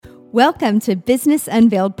Welcome to Business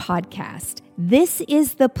Unveiled Podcast. This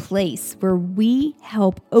is the place where we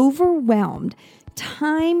help overwhelmed,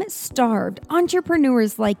 time-starved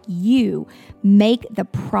entrepreneurs like you make the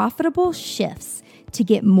profitable shifts to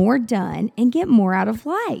get more done and get more out of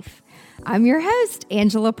life. I'm your host,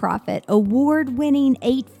 Angela Proffitt, award-winning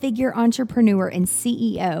 8-figure entrepreneur and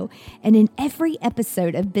CEO. And in every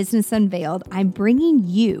episode of Business Unveiled, I'm bringing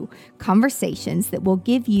you conversations that will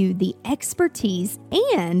give you the expertise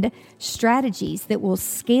and strategies that will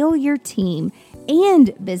scale your team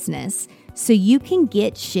and business so you can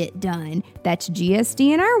get shit done. That's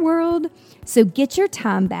GSD in our world. So get your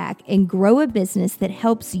time back and grow a business that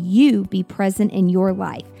helps you be present in your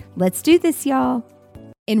life. Let's do this, y'all.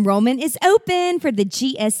 Enrollment is open for the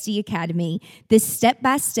GSD Academy. This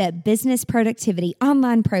step-by-step business productivity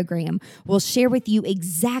online program will share with you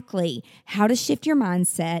exactly how to shift your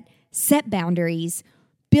mindset, set boundaries,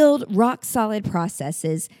 build rock-solid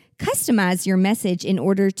processes, customize your message in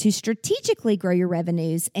order to strategically grow your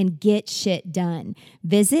revenues and get shit done.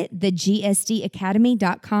 Visit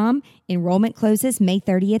thegsdacademy.com. Enrollment closes May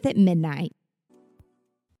 30th at midnight.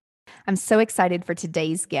 I'm so excited for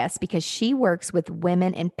today's guest because she works with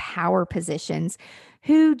women in power positions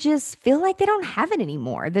who just feel like they don't have it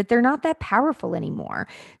anymore, that they're not that powerful anymore.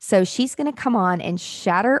 So she's going to come on and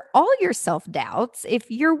shatter all your self-doubts if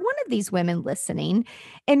you're one of these women listening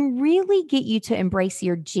and really get you to embrace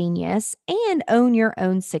your genius and own your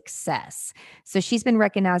own success. So she's been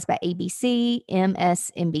recognized by ABC,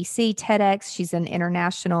 MSNBC, TEDx. She's an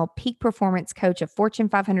international peak performance coach, a Fortune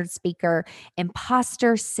 500 speaker,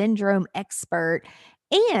 imposter syndrome expert,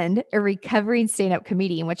 and a recovering stand-up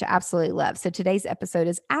comedian, which I absolutely love. So today's episode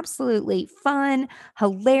is absolutely fun,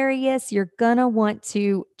 hilarious. You're going to want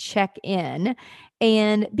to check in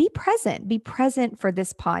and be present for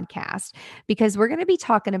this podcast because we're going to be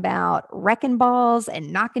talking about wrecking balls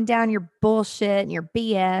and knocking down your bullshit and your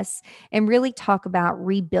BS and really talk about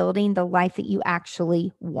rebuilding the life that you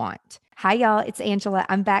actually want. Hi, y'all. It's Angela.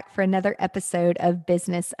 I'm back for another episode of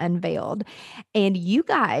Business Unveiled. And you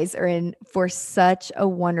guys are in for such a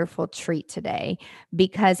wonderful treat today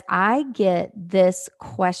because I get this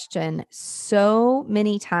question so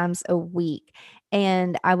many times a week.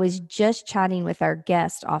 And I was just chatting with our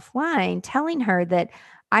guest offline, telling her that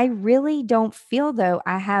I really don't feel though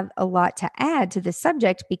I have a lot to add to the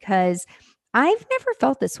subject because I've never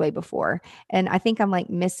felt this way before. And I think I'm like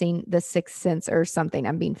missing the sixth sense or something.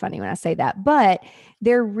 I'm being funny when I say that, but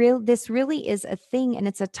this really is a thing. And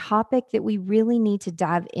it's a topic that we really need to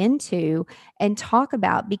dive into and talk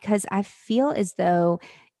about because I feel as though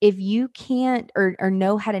if you can't or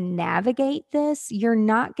know how to navigate this, you're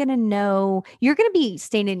not going to know, you're going to be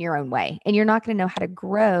staying in your own way and you're not going to know how to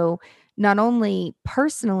grow not only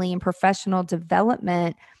personally and professional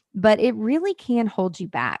development, but it really can hold you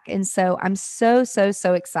back. And so I'm so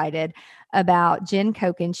excited about Jen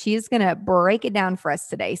Koken. She is going to break it down for us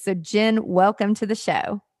today. So Jen, welcome to the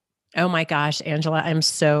show. Oh my gosh, Angela, I'm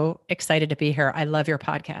so excited to be here. I love your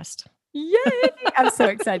podcast. Yay! I'm so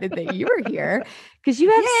excited that you are here because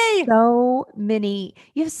you have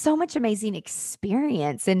you have so much amazing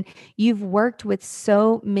experience and you've worked with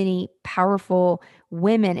so many powerful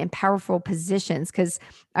women in powerful positions because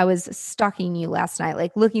I was stalking you last night,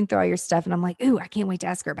 like looking through all your stuff and I'm like, ooh, I can't wait to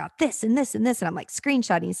ask her about this and this and this. And I'm like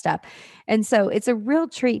screenshotting stuff. And so it's a real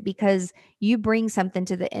treat because you bring something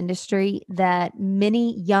to the industry that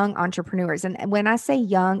many young entrepreneurs, and when I say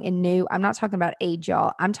young and new, I'm not talking about age,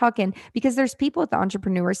 y'all. I'm talking because there's people at the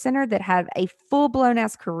Entrepreneur Center that have a full-blown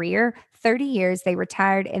ass career, 30 years, they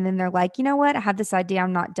retired, and then they're like, you know what? I have this idea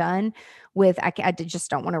I'm not done with. I just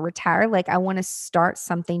don't want to retire. Like I want to start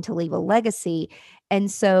something to leave a legacy. And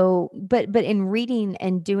so, but in reading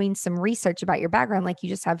and doing some research about your background, like you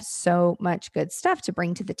just have so much good stuff to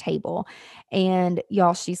bring to the table. And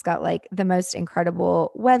y'all, she's got like the most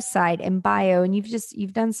incredible website and bio, and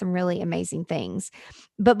you've done some really amazing things.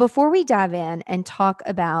 But before we dive in and talk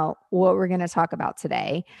about what we're going to talk about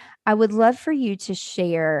today, I would love for you to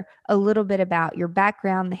share a little bit about your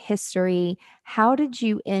background, the history. How did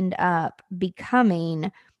you end up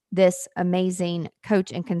becoming this amazing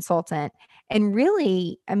coach and consultant? And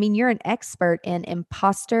really, I mean, you're an expert in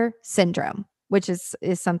imposter syndrome, which is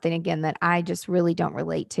something, again, that I just really don't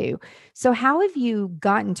relate to. So how have you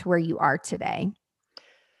gotten to where you are today?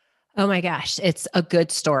 Oh my gosh, it's a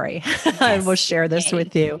good story. I will share this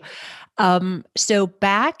with you. So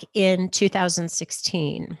back in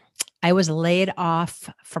 2016, I was laid off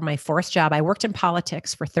from my fourth job. I worked in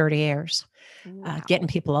politics for 30 years, getting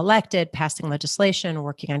people elected, passing legislation,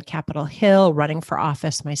 working on Capitol Hill, running for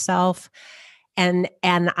office myself. And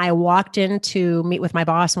I walked in to meet with my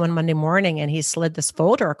boss one Monday morning, and he slid this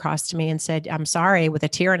folder across to me and said, "I'm sorry," with a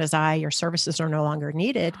tear in his eye, "your services are no longer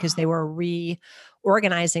needed," because they were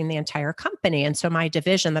reorganizing the entire company. And so my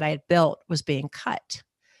division that I had built was being cut.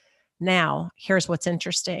 Now, here's what's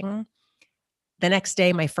interesting. The next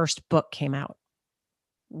day, my first book came out.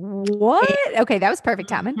 What? Okay, that was perfect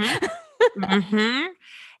timing. Mm-hmm.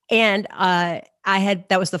 And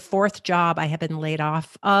that was the fourth job I had been laid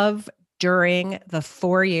off of during the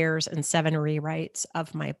 4 years and 7 rewrites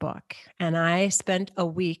of my book. And I spent a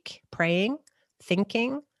week praying,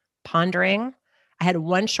 thinking, pondering. I had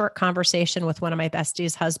one short conversation with one of my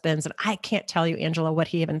besties' husbands, and I can't tell you, Angela, what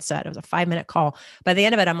he even said. It was a 5-minute call. By the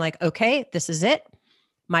end of it, I'm like, okay, this is it.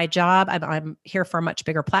 My job, I'm here for a much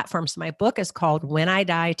bigger platform. So my book is called When I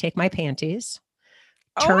Die, Take My Panties.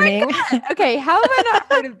 Turning. Oh my God. Okay. How have I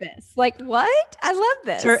not heard of this? Like what? I love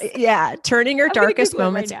this. Turning your darkest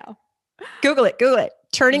moments. Right now. Google it.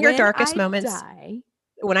 Turning your darkest moments.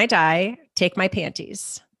 When I die, take my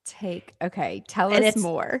panties. Tell us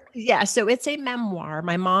more. Yeah. So it's a memoir.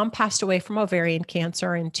 My mom passed away from ovarian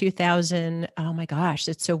cancer in 2000. Oh my gosh.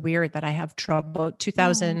 It's so weird that I have trouble.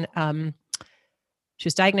 2000. She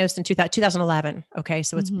was diagnosed in 2011. Okay.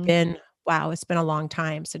 So it's been a long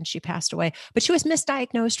time since she passed away, but she was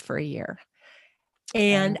misdiagnosed for a year.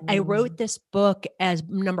 And I wrote this book as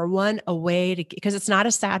number one, a way to, because it's not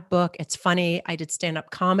a sad book. It's funny. I did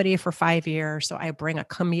stand-up comedy for 5 years. So I bring a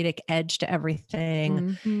comedic edge to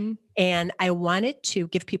everything. And I wanted to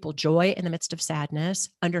give people joy in the midst of sadness,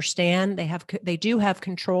 understand they do have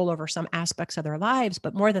control over some aspects of their lives.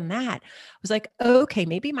 But more than that, I was like, okay,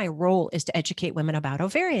 maybe my role is to educate women about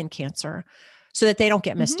ovarian cancer so that they don't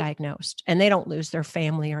get misdiagnosed and they don't lose their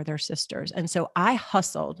family or their sisters. And so I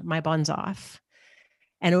hustled my buns off.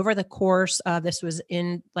 And over the course of this was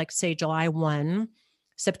in say July 1,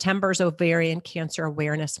 September's Ovarian Cancer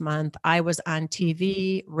Awareness Month. I was on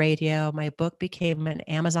TV, radio. My book became an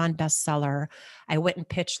Amazon bestseller. I went and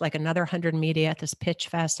pitched like another 100 media at this Pitch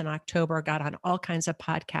Fest in October, got on all kinds of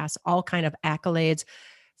podcasts, all kind of accolades.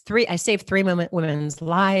 I saved 3 women's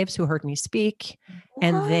lives who heard me speak. What?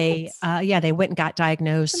 And they went and got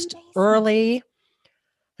diagnosed early.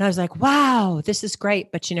 And I was like, wow, this is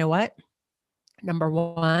great. But you know what? Number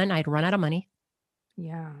one, I'd run out of money.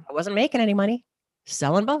 Yeah. I wasn't making any money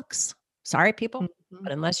selling books. Sorry, people.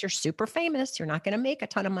 But unless you're super famous, you're not going to make a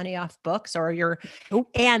ton of money off books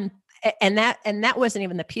and that wasn't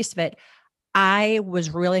even the piece of it. I was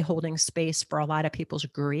really holding space for a lot of people's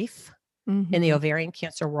grief in the ovarian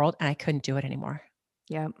cancer world, and I couldn't do it anymore.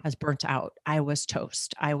 Yeah. I was burnt out. I was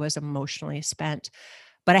toast. I was emotionally spent,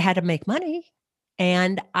 but I had to make money.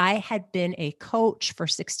 And I had been a coach for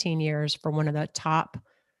 16 years for one of the top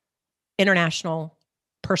international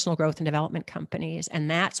personal growth and development companies. And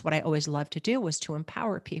that's what I always loved to do, was to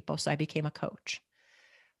empower people. So I became a coach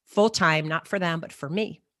full-time, not for them, but for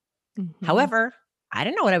me. However, I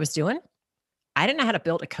didn't know what I was doing. I didn't know how to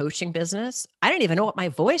build a coaching business. I didn't even know what my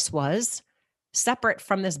voice was separate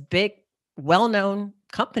from this big, well-known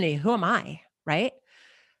company. Who am I? Right?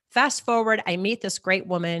 Fast forward, I meet this great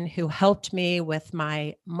woman who helped me with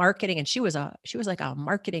my marketing. And she was like a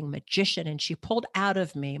marketing magician. And she pulled out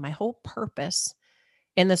of me my whole purpose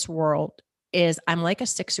in this world is I'm like a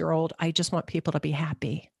 6-year-old. I just want people to be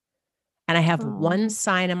happy. And I have one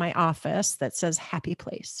sign in my office that says happy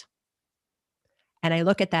place. And I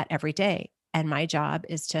look at that every day. And my job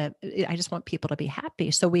is I just want people to be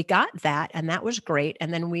happy. So we got that, and that was great.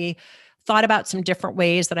 And then we thought about some different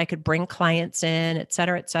ways that I could bring clients in, et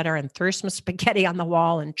cetera, and threw some spaghetti on the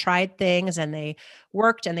wall and tried things, and they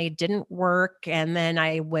worked and they didn't work. And then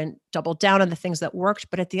I doubled down on the things that worked.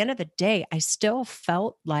 But at the end of the day, I still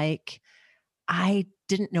felt like I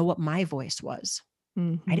didn't know what my voice was.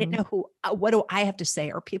 I didn't know what do I have to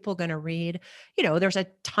say? Are people going to read? There's a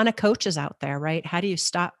ton of coaches out there, right? How do you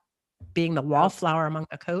stop being the wallflower among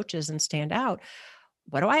the coaches and stand out?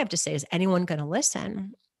 What do I have to say? Is anyone going to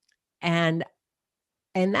listen? And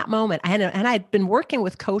in that moment, I'd been working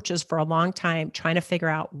with coaches for a long time, trying to figure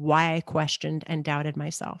out why I questioned and doubted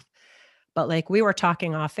myself. But like we were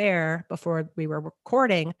talking off air before we were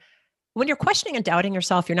recording, when you're questioning and doubting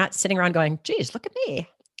yourself, you're not sitting around going, geez, look at me.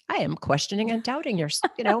 I am questioning and doubting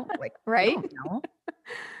yourself, like, right.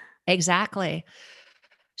 Exactly.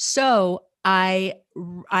 So I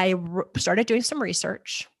started doing some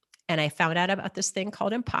research, and I found out about this thing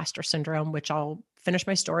called imposter syndrome, which I'll finish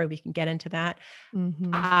my story. We can get into that.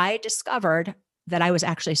 I discovered that I was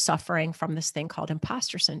actually suffering from this thing called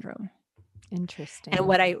imposter syndrome. Interesting. And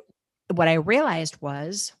what I realized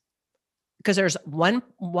was, because there's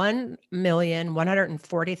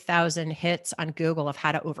 1,140,000 hits on Google of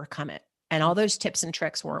how to overcome it. And all those tips and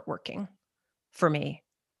tricks weren't working for me.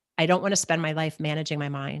 I don't want to spend my life managing my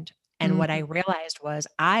mind. And what I realized was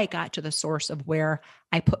I got to the source of where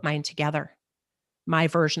I put mine together, my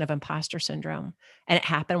version of imposter syndrome. And it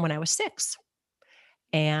happened when I was 6.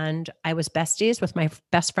 And I was besties with my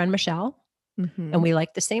best friend, Michelle, and we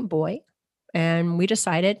liked the same boy. And we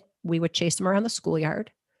decided we would chase him around the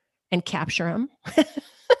schoolyard and capture him.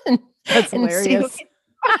 That's hilarious.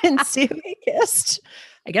 And see who he kissed.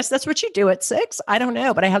 I guess that's what you do at 6. I don't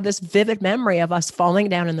know. But I have this vivid memory of us falling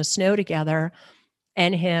down in the snow together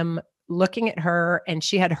and him looking at her, and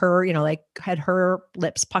she had her, had her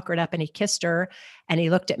lips puckered up, and he kissed her, and he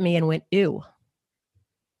looked at me and went, ew.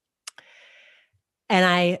 And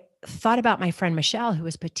I thought about my friend Michelle, who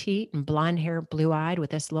was petite and blonde hair, blue eyed with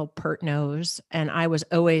this little pert nose. And I'm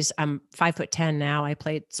 5'10" now. I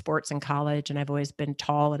played sports in college, and I've always been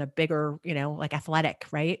tall and a bigger, athletic.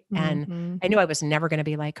 Right. And I knew I was never going to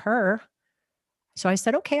be like her. So I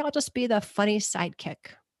said, okay, I'll just be the funny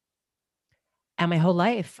sidekick. And my whole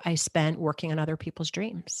life I spent working on other people's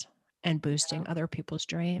dreams and boosting other people's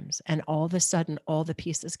dreams. And all of a sudden, all the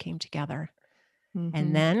pieces came together.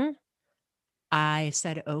 And then I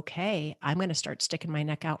said, okay, I'm going to start sticking my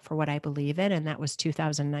neck out for what I believe in. And that was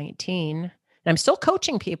 2019. And I'm still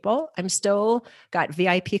coaching people. I'm still got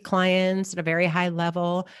VIP clients at a very high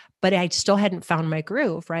level, but I still hadn't found my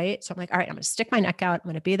groove. Right. So I'm like, all right, I'm going to stick my neck out. I'm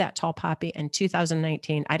going to be that tall poppy. And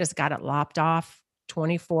 2019, I just got it lopped off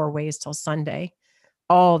 24 ways till Sunday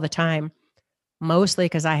all the time, mostly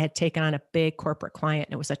because I had taken on a big corporate client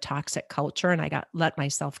and it was a toxic culture, and I let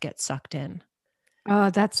myself get sucked in. Oh,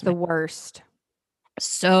 that's the worst.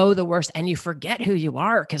 So the worst. And you forget who you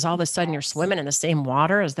are because all of a sudden you're swimming in the same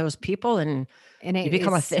water as those people, and you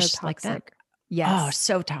become a fish like that. Yes. Oh,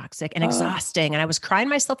 so toxic and exhausting. And I was crying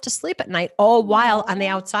myself to sleep at night, all while on the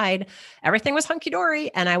outside, everything was hunky-dory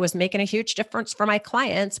and I was making a huge difference for my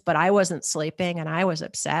clients, but I wasn't sleeping and I was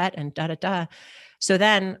upset and da-da-da. So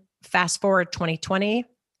then fast forward 2020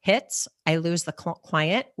 hits, I lose the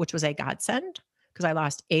client, which was a godsend because I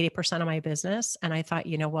lost 80% of my business. And I thought,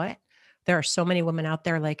 you know what? There are so many women out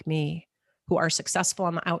there like me who are successful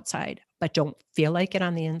on the outside, but don't feel like it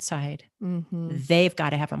on the inside. They've got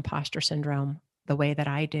to have imposter syndrome the way that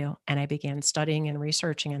I do. And I began studying and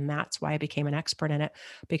researching. And that's why I became an expert in it,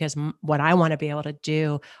 because what I want to be able to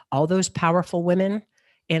do, all those powerful women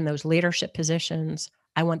in those leadership positions,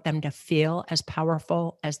 I want them to feel as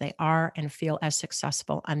powerful as they are and feel as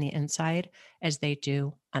successful on the inside as they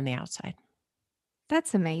do on the outside.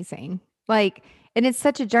 That's amazing. And it's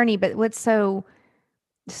such a journey, but what's so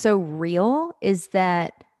real is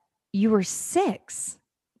that you were 6,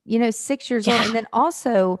 6 years old. And then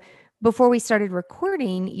also before we started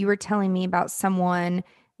recording, you were telling me about someone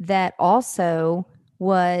that also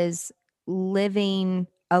was living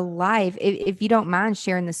a life. If you don't mind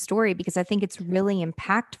sharing the story, because I think it's really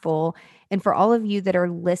impactful. And for all of you that are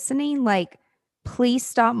listening, please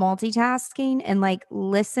stop multitasking and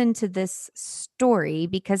listen to this story,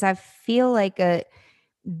 because I feel like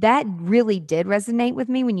that really did resonate with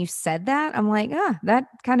me when you said that. I'm like, that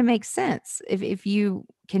kind of makes sense if you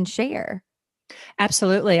can share.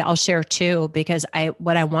 Absolutely. I'll share too, because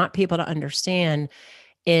what I want people to understand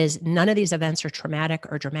is none of these events are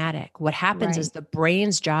traumatic or dramatic. What happens is the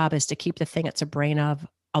brain's job is to keep the thing it's a brain of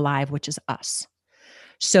alive, which is us.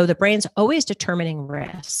 So the brain's always determining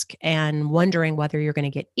risk and wondering whether you're going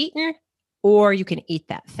to get eaten or you can eat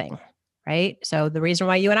that thing, right? So the reason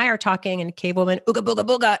why you and I are talking and Cave Woman Ooga Booga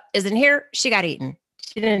Booga isn't here, she got eaten.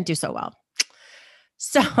 She didn't do so well.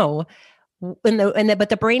 So but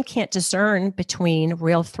the brain can't discern between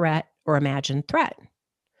real threat or imagined threat.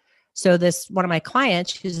 So one of my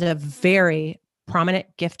clients, she's a very prominent,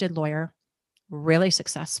 gifted lawyer, really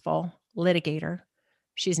successful litigator.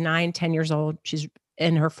 She's 9-10 years old. She's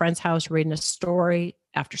in her friend's house reading a story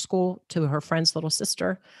after school to her friend's little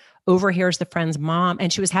sister. Overhears the friend's mom,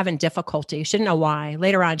 and she was having difficulty. She didn't know why.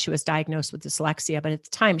 Later on, she was diagnosed with dyslexia, but at the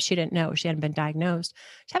time she didn't know. She hadn't been diagnosed.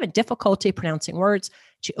 She's having difficulty pronouncing words.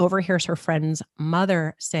 She overhears her friend's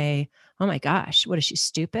mother say, "Oh my gosh, what is she,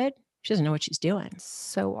 stupid? She doesn't know what she's doing."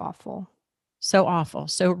 So awful. So awful,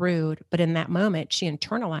 so rude. But in that moment, she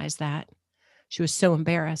internalized that. She was so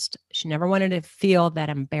embarrassed. She never wanted to feel that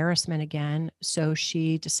embarrassment again. So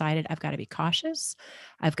she decided, I've got to be cautious.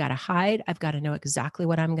 I've got to hide. I've got to know exactly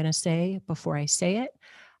what I'm going to say before I say it.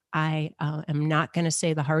 I am not going to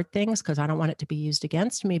say the hard things because I don't want it to be used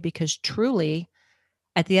against me, because truly,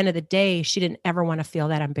 at the end of the day, she didn't ever want to feel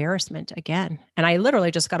that embarrassment again. And I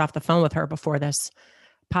literally just got off the phone with her before this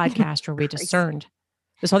podcast where we discerned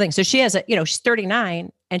this whole thing. So she has she's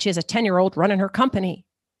 39 and she has a 10-year-old running her company.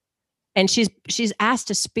 And she's asked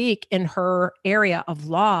to speak in her area of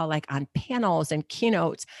law, like on panels and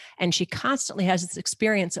keynotes. And she constantly has this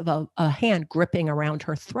experience of a hand gripping around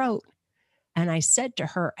her throat. And I said to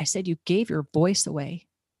her, I said, you gave your voice away,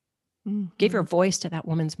 gave your voice to that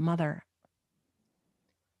woman's mother.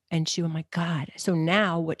 And she, oh my God. So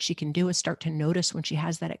now what she can do is start to notice when she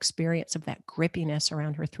has that experience of that grippiness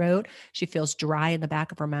around her throat, she feels dry in the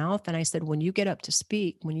back of her mouth. And I said, when you get up to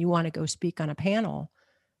speak, when you want to go speak on a panel,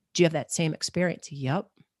 do you have that same experience? Yep.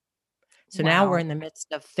 So now we're in the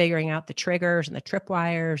midst of figuring out the triggers and the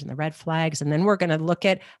tripwires and the red flags. And then we're going to look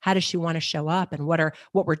at how does she want to show up, and what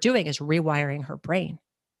we're doing is rewiring her brain,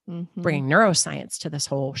 bringing neuroscience to this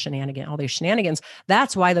whole shenanigan, all these shenanigans.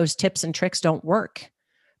 That's why those tips and tricks don't work,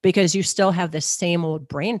 because you still have this same old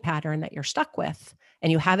brain pattern that you're stuck with,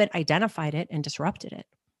 and you haven't identified it and disrupted it.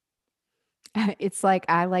 It's like,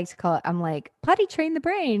 I like to call it, I'm like, potty train the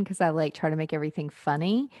brain, because I like try to make everything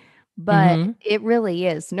funny, but it really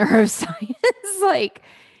is neuroscience. Like,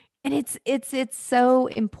 and it's so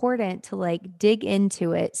important to like dig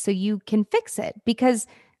into it so you can fix it, because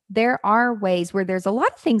there are ways where there's a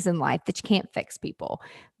lot of things in life that you can't fix, people,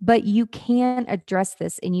 but you can address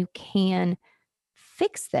this and you can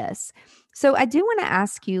fix this. So I do want to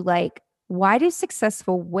ask you, like, why do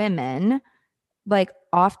successful women like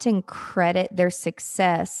often credit their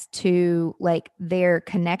success to like their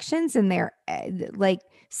connections and their like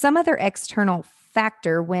some other external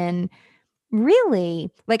factor, when really,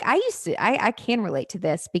 like, I can relate to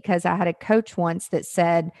this because I had a coach once that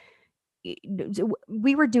said,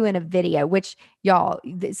 we were doing a video, which y'all,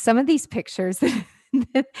 some of these pictures,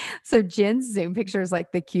 so Jen's Zoom picture is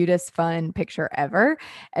like the cutest, fun picture ever.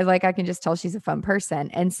 And like, I can just tell she's a fun person.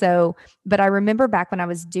 And so, but I remember back when I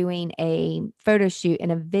was doing a photo shoot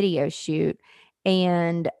and a video shoot,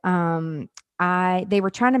 and they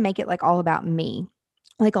were trying to make it like all about me,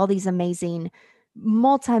 like all these amazing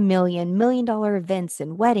multi-million events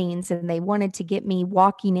and weddings, and they wanted to get me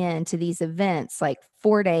walking into these events like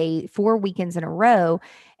 4 weekends in a row,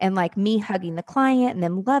 and like me hugging the client and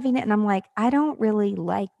them loving it. And I'm like, I don't really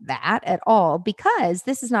like that at all, because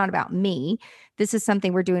this is not about me. This is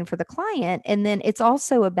something we're doing for the client. And then it's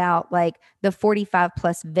also about like the 45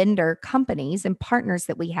 plus vendor companies and partners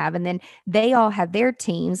that we have. And then they all have their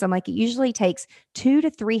teams. I'm like, it usually takes 200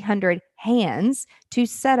 to 300 hands to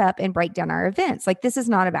set up and break down our events. Like, this is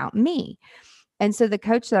not about me. And so the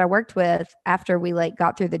coach that I worked with, after we like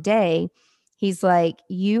got through the day, he's like,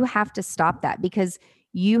 you have to stop that, because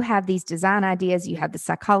you have these design ideas, you have the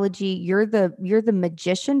psychology, you're the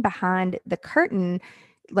magician behind the curtain,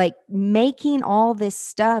 like making all this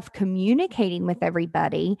stuff, communicating with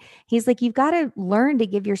everybody. He's like, you've got to learn to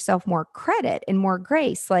give yourself more credit and more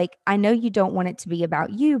grace. Like, I know you don't want it to be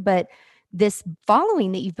about you, but this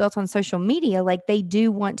following that you've built on social media, like, they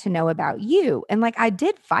do want to know about you. And like, I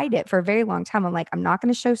did fight it for a very long time. I'm like, I'm not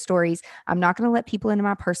going to show stories. I'm not going to let people into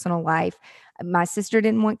my personal life. My sister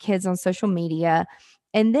didn't want kids on social media.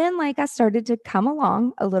 And then like, I started to come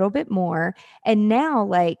along a little bit more. And now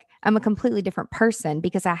like, I'm a completely different person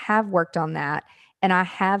because I have worked on that, and I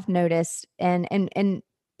have noticed, and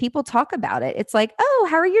people talk about it. It's like, oh,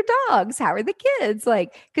 how are your dogs? How are the kids?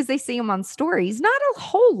 Like, because they see them on stories, not a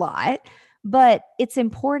whole lot, but it's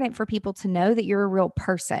important for people to know that you're a real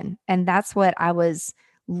person. And that's what I was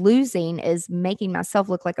losing, is making myself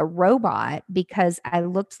look like a robot, because I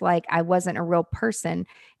looked like I wasn't a real person,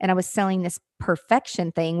 and I was selling this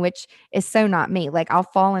perfection thing, which is so not me. Like, I'll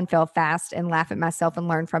fall and fail fast and laugh at myself and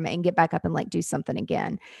learn from it and get back up and like do something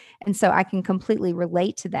again. And so I can completely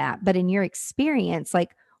relate to that. But in your experience,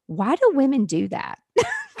 like, why do women do that?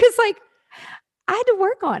 Because like, I had to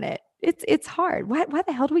work on it. It's hard. Why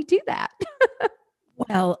the hell do we do that?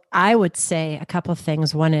 Well, I would say a couple of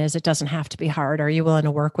things. One is, it doesn't have to be hard. Are you willing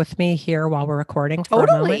to work with me here while we're recording for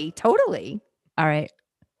a moment? Totally. All right.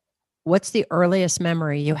 What's the earliest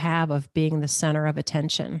memory you have of being the center of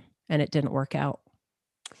attention and it didn't work out?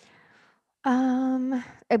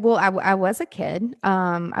 Well, I was a kid.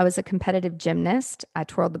 I was a competitive gymnast. I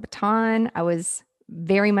twirled the baton. I was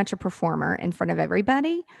very much a performer in front of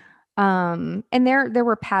everybody. And there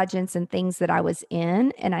were pageants and things that I was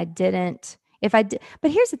in, and I didn't, if I did, but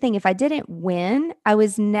here's the thing, if I didn't win, I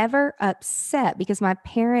was never upset, because my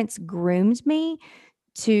parents groomed me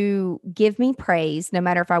to give me praise no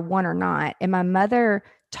matter if I won or not. And my mother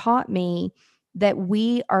taught me that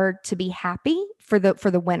we are to be happy for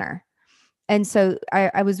the winner. And so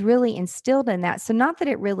I was really instilled in that. So not that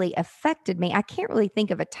it really affected me. I can't really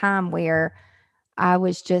think of a time where I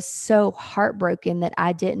was just so heartbroken that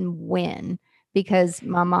I didn't win, because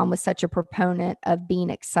my mom was such a proponent of being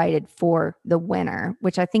excited for the winner,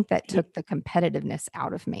 which I think that took the competitiveness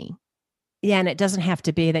out of me. Yeah, and it doesn't have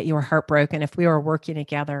to be that you were heartbroken. If we were working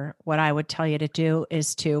together, what I would tell you to do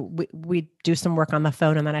is we do some work on the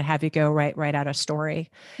phone, and then I'd have you go write out a story.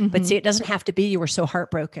 But Mm-hmm. see, it doesn't have to be you were so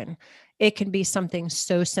heartbroken. It can be something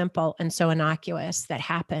so simple and so innocuous that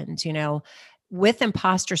happened, with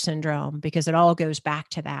imposter syndrome, because it all goes back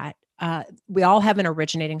to that. We all have an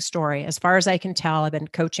originating story. As far as I can tell, I've been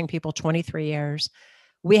coaching people 23 years.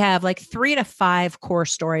 We have like 3 to 5 core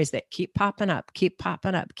stories that keep popping up, keep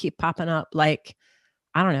popping up, keep popping up. Like,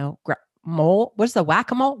 I don't know, mole. What's the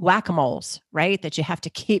whack-a-mole? Whack-a-moles, right? That you have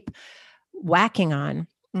to keep whacking on.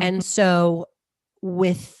 Mm-hmm. And so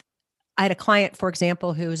I had a client, for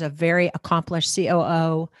example, who's a very accomplished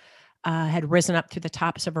COO, had risen up through the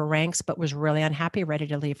tops of her ranks, but was really unhappy, ready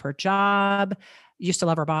to leave her job. Used to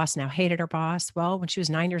love her boss, now hated her boss. Well, when she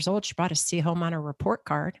was 9 years old, she brought a C home on her report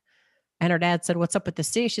card. And her dad said, "What's up with the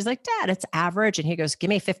C?" She's like, "Dad, it's average." And he goes, "Give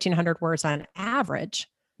me 1,500 words on average."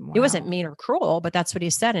 He wasn't Wow. mean or cruel, but that's what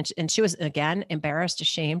he said. And she was, again, embarrassed,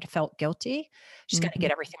 ashamed, felt guilty. She's got to Mm-hmm.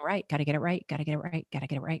 get everything right. Got to get it right. Got to get it right. Got to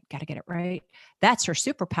get it right. Got to get it right. That's her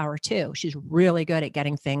superpower, too. She's really good at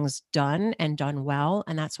getting things done and done well.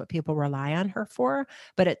 And that's what people rely on her for.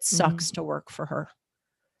 But it Mm-hmm. sucks to work for her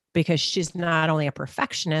because she's not only a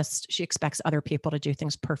perfectionist, she expects other people to do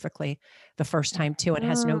things perfectly the first time too, and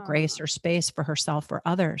has no grace or space for herself or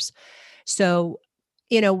others. So,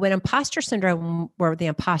 when imposter syndrome, or the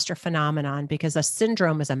imposter phenomenon, because a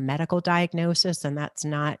syndrome is a medical diagnosis and that's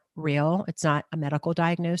not real, it's not a medical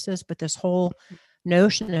diagnosis, but this whole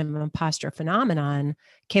notion of imposter phenomenon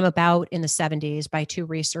came about in the 70s by 2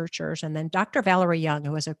 researchers. And then Dr. Valerie Young,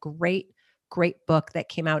 who has a great book that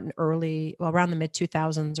came out around the mid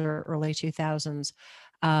 2000s or early 2000s.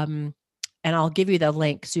 And I'll give you the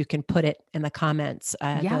link so you can put it in the comments.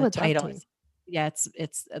 Yeah, I The would love title to. is, yeah,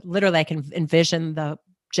 it's literally, I can envision the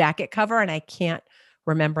jacket cover and I can't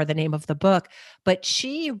remember the name of the book, but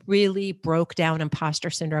she really broke down imposter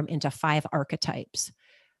syndrome into 5 archetypes.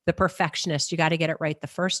 The perfectionist, you got to get it right the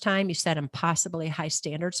first time. You set impossibly high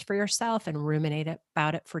standards for yourself and ruminate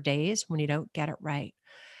about it for days when you don't get it right.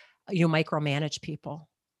 You micromanage people.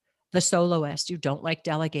 The soloist, you don't like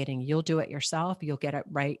delegating. You'll do it yourself. You'll get it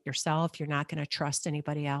right yourself. You're not going to trust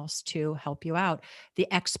anybody else to help you out. The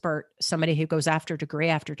expert, somebody who goes after degree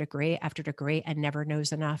after degree after degree and never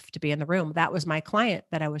knows enough to be in the room. That was my client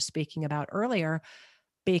that I was speaking about earlier,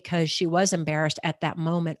 because she was embarrassed at that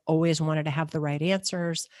moment, always wanted to have the right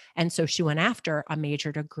answers. And so she went after a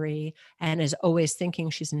major degree and is always thinking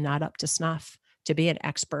she's not up to snuff to be an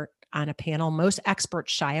expert on a panel. Most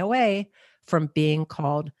experts shy away from being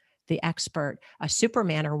called the expert. A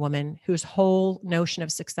superman or woman whose whole notion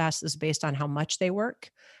of success is based on how much they work,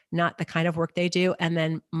 not the kind of work they do. And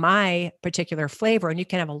then my particular flavor, and you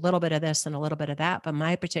can have a little bit of this and a little bit of that, but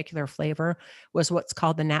my particular flavor was what's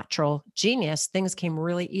called the natural genius. Things came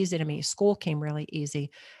really easy to me. School came really easy.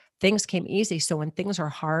 Things came easy. So when things are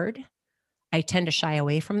hard, I tend to shy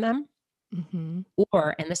away from them. Mm-hmm.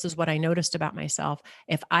 Or, and this is what I noticed about myself,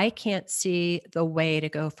 if I can't see the way to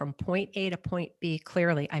go from point A to point B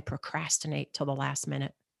clearly, I procrastinate till the last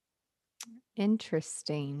minute.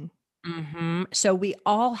 Interesting. So we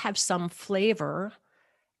all have some flavor.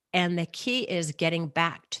 And the key is getting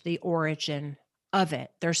back to the origin of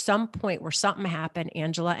it. There's some point where something happened,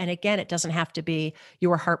 Angela. And again, it doesn't have to be you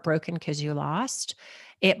were heartbroken because you lost.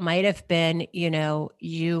 It might have been,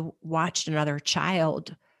 you watched another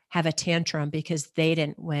child have a tantrum because they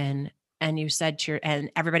didn't win. And you said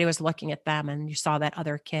and everybody was looking at them and you saw that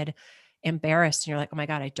other kid embarrassed. And you're like, oh my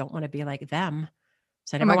God, I don't want to be like them.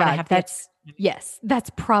 So I Oh never my want to God, have the, yes, that's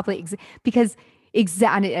probably because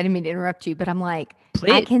exactly. I didn't mean to interrupt you, but I'm like, I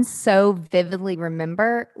please. can so vividly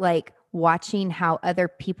remember like watching how other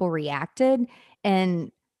people reacted.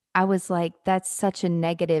 And I was like, that's such a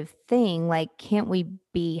negative thing. Like, can't we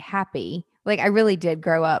be happy? Like, I really did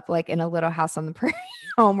grow up like in a little house on the prairie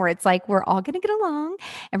home where it's like, we're all going to get along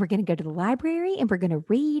and we're going to go to the library and we're going to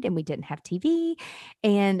read. And we didn't have TV.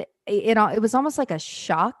 And it was almost like a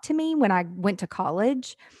shock to me when I went to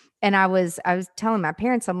college. And I was telling my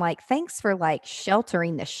parents, I'm like, thanks for like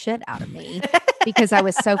sheltering the shit out of me because I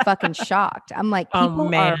was so fucking shocked. I'm like, Oh people are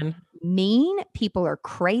man. mean, people are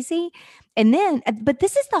crazy. And then, but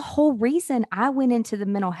this is the whole reason I went into the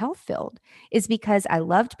mental health field is because I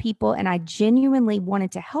loved people and I genuinely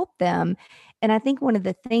wanted to help them. And I think one of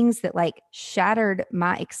the things that like shattered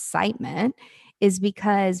my excitement is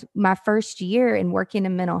because my first year in working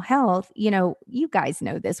in mental health, you guys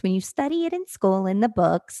know this when you study it in school in the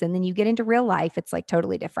books and then you get into real life, it's like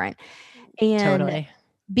totally different. And Totally.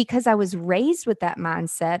 because I was raised with that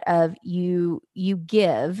mindset of you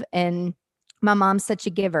give and my mom's such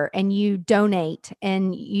a giver, and you donate,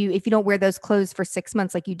 and if you don't wear those clothes for 6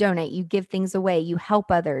 months, like, you donate, you give things away, you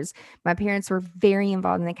help others. My parents were very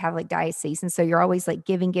involved in the Catholic diocese. And so you're always like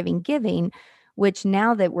giving, giving, giving, which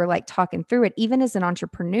now that we're like talking through it, even as an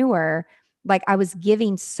entrepreneur, like I was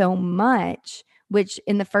giving so much, which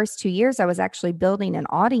in the first 2 years, I was actually building an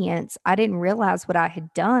audience. I didn't realize what I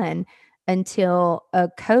had done until a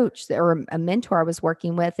coach or a mentor I was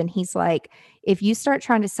working with. And he's like, if you start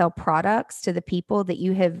trying to sell products to the people that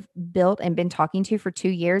you have built and been talking to for 2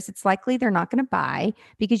 years, it's likely they're not going to buy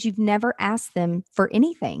because you've never asked them for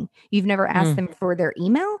anything. You've never asked them for their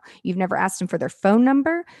email. You've never asked them for their phone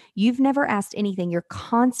number. You've never asked anything. You're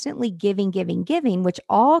constantly giving, giving, giving, which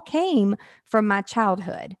all came from my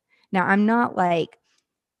childhood. Now, I'm not like,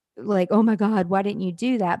 oh my God, why didn't you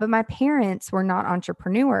do that? But my parents were not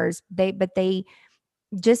entrepreneurs. They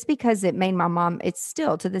just because it made my mom, it's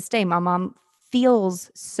still to this day, my mom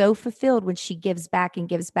feels so fulfilled when she gives back and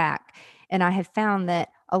gives back. And I have found that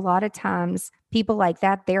a lot of times people like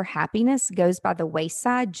that, their happiness goes by the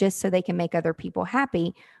wayside just so they can make other people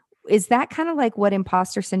happy. Is that kind of like what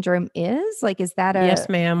imposter syndrome is? Like, is that Yes,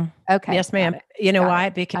 ma'am. okay? Yes, ma'am. Got it. You know Got why? it. I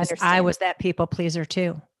Because I understand. was that people pleaser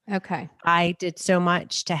too. Okay. I did so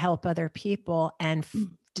much to help other people and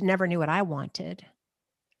never knew what I wanted.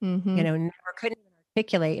 Mm-hmm. Never couldn't even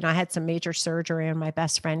articulate. And I had some major surgery, and my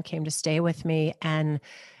best friend came to stay with me. And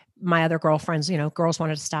my other girlfriends, girls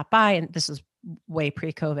wanted to stop by. And this is way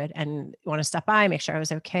pre-COVID, and want to stop by, make sure I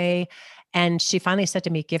was okay. And she finally said to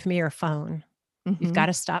me, "Give me your phone. You've Mm-hmm. got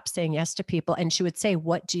to stop saying yes to people." And she would say,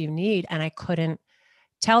 "What do you need?" And I couldn't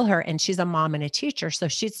tell her. And she's a mom and a teacher. So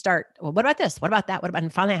she'd start, "Well, what about this? What about that? What about?"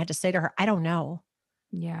 And finally I had to say to her, "I don't know.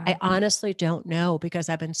 Yeah. I honestly don't know, because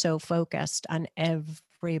I've been so focused on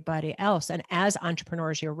everybody else." And as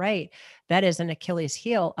entrepreneurs, you're right. That is an Achilles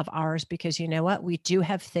heel of ours, because you know what? We do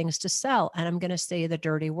have things to sell. And I'm going to say the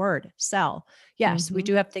dirty word, sell. Yes, we Mm-hmm.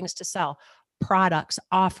 do have things to sell, products,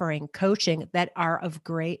 offering, coaching that are of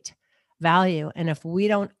great value. And if we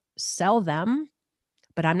don't sell them,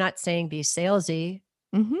 but I'm not saying be salesy,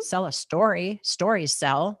 Mm-hmm. sell a story, stories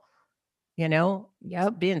sell. You know,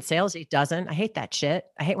 Yep. being salesy doesn't. I hate that shit.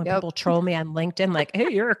 I hate when Yep. people troll me on LinkedIn like, "Hey,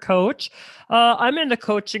 you're a coach. I'm in the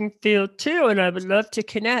coaching field too, and I would love to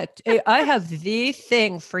connect. Hey, I have the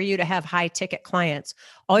thing for you to have high ticket clients.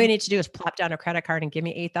 All you need to do is plop down a credit card and give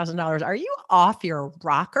me $8,000. Are you off your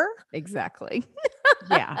rocker?" Exactly.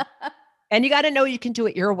 Yeah. And you got to know you can do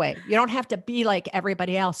it your way. You don't have to be like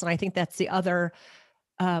everybody else. And I think that's the other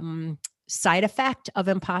um, side effect of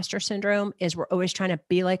imposter syndrome, is we're always trying to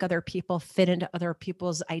be like other people, fit into other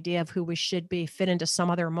people's idea of who we should be, fit into some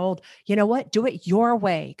other mold. You know what? Do it your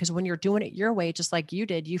way. Because when you're doing it your way, just like you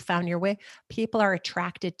did, you found your way, people are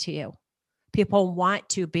attracted to you. People want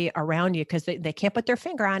to be around you because they can't put their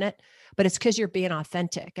finger on it, but it's because you're being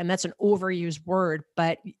authentic. And that's an overused word,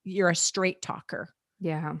 but you're a straight talker.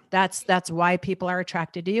 Yeah. That's why people are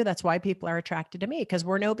attracted to you. That's why people are attracted to me, because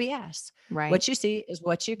we're no BS. Right. What you see is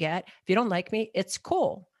what you get. If you don't like me, it's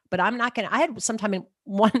cool. But I'm not going to, I had sometime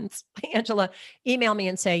once Angela email me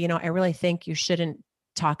and say, "I really think you shouldn't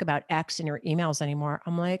talk about X in your emails anymore."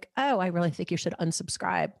 I'm like, "Oh, I really think you should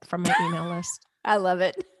unsubscribe from my email list. I love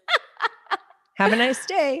it. Have a nice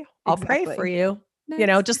day. I'll pray for Exactly. you."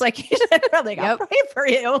 Nice. Just like you said, like, "I'll Yep. pray for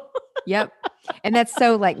you." Yep. And that's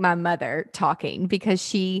so like my mother talking, because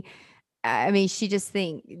she just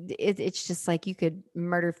it's just like you could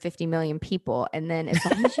murder 50 million people, and then as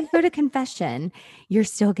long as you go to confession, you're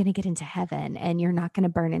still going to get into heaven and you're not going to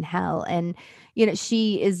burn in hell. And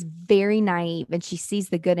she is very naive, and she sees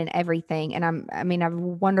the good in everything. And I have a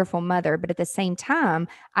wonderful mother, but at the same time,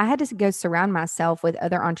 I had to go surround myself with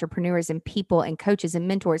other entrepreneurs and people and coaches and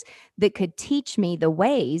mentors that could teach me the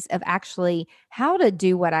ways of actually how to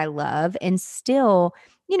do what I love and still,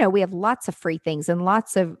 we have lots of free things and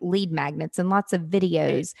lots of lead magnets and lots of Right.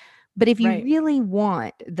 videos. But if you Right. really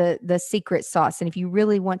want the secret sauce, and if you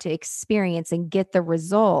really want to experience and get the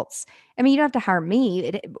results, you don't have to hire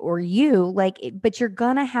me or you, but you're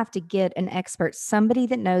gonna have to get an expert, somebody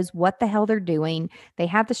that knows what the hell they're doing. They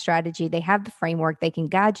have the strategy, they have the framework, they can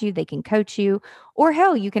guide you, they can coach you, or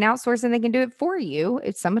hell, you can outsource and they can do it for you.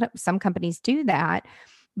 Some companies do that,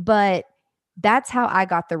 but that's how I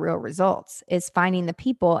got the real results, is finding the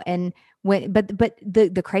people. And but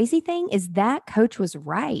the crazy thing is that coach was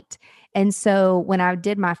right. And so when I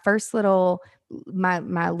did my first little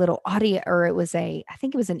my little audio, or I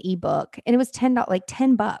think it was an ebook, and it was like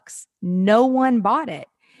 $10. No one bought it.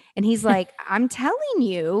 And he's like, "I'm telling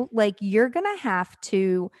you, like, you're gonna have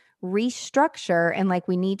to restructure, and like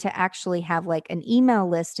we need to actually have like an email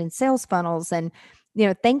list and sales funnels." And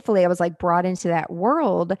thankfully I was like brought into that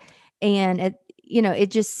world. And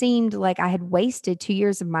it just seemed like I had wasted 2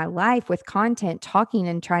 years of my life with content, talking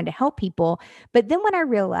and trying to help people. But then what I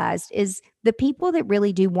realized is the people that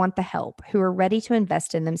really do want the help, who are ready to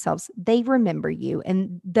invest in themselves, they remember you.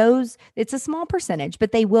 And it's a small percentage,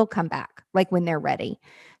 but they will come back like when they're ready. Yep.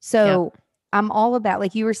 So I'm all about,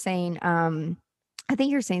 like you were saying, I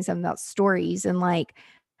think you're saying something about stories, and like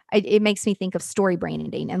it makes me think of story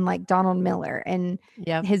branding and like Donald Miller and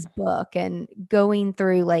Yep. his book, and going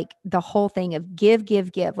through like the whole thing of give,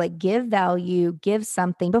 like give value, give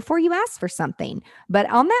something before you ask for something. But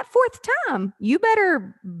on that fourth time, you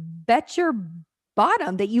better bet your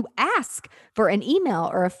bottom that you ask for an email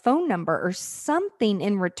or a phone number or something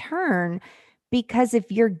in return. Because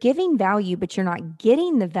if you're giving value, but you're not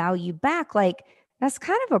getting the value back, like that's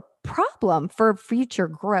kind of a problem for future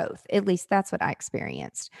growth. At least that's what I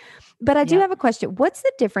experienced. But I do Yep. have a question. What's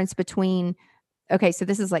the difference between, okay, so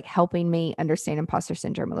this is like helping me understand imposter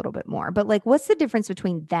syndrome a little bit more, but like, what's the difference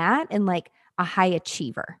between that and like a high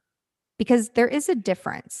achiever? Because there is a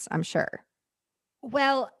difference, I'm sure.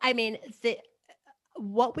 Well, I mean,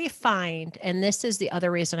 what we find, and this is the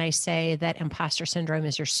other reason I say that imposter syndrome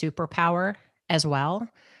is your superpower as well,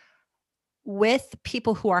 with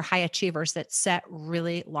people who are high achievers that set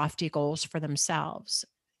really lofty goals for themselves.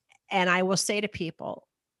 And I will say to people,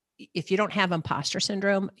 if you don't have imposter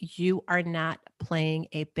syndrome, you are not playing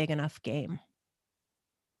a big enough game.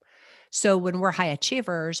 So when we're high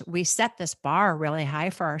achievers, we set this bar really high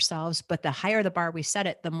for ourselves, but the higher the bar we set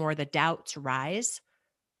it, the more the doubts rise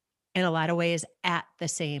in a lot of ways at the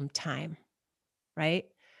same time, right?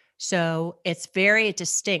 So it's very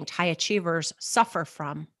distinct. High achievers suffer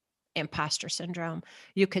from imposter syndrome.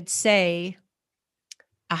 You could say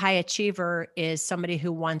a high achiever is somebody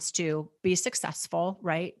who wants to be successful,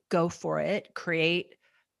 right? Go for it, create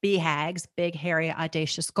BHAGs, big, hairy,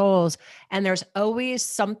 audacious goals. And there's always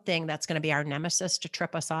something that's going to be our nemesis to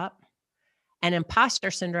trip us up. And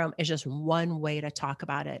imposter syndrome is just one way to talk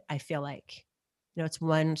about it. I feel like, it's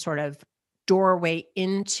one sort of doorway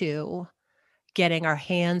into getting our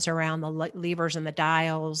hands around the levers and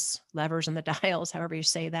the levers and the dials, however you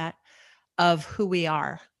say that, of who we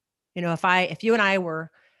are. If you and I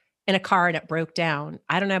were in a car and it broke down,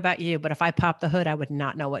 I don't know about you, but if I popped the hood, I would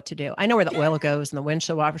not know what to do. I know where the oil goes and the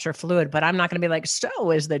windshield washer fluid, but I'm not going to be like,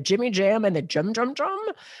 so is the Jimmy Jam and the Jum Jum Jum?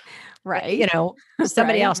 Right.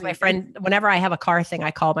 Somebody Right. else, my friend, whenever I have a car thing, I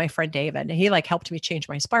call my friend David. And he like helped me change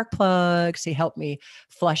my spark plugs. He helped me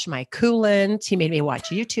flush my coolant. He made me watch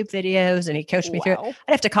YouTube videos and he coached me through it. Wow.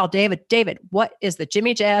 I'd have to call David. David, what is the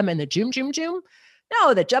Jimmy Jam and the Jum Jum Jum?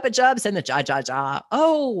 No, the Jubba Jubs and the Ja Ja Ja.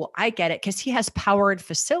 Oh, I get it. Because he has powered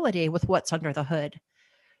facility with what's under the hood.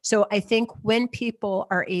 So I think when people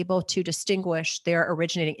are able to distinguish their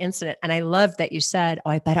originating incident, and I love that you said, oh,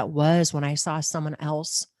 I bet it was when I saw someone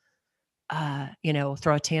else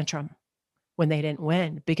throw a tantrum when they didn't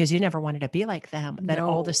win because you never wanted to be like them. Then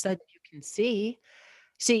all of a No. sudden you can see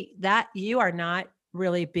that you are not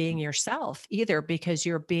really being yourself either because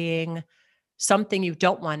you're being something you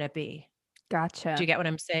don't want to be. Do Gotcha. you get what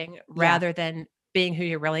I'm saying? Yeah. Rather than being who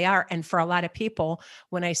you really are. And for a lot of people,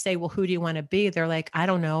 when I say, well, who do you want to be? They're like, I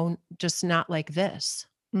don't know, just not like this.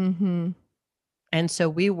 Mm-hmm. And so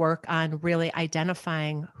we work on really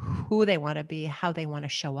identifying who they want to be, how they want to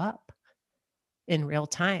show up in real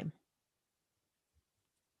time.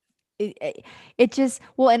 It just,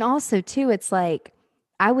 well, and also too, it's like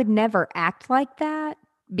I would never act like that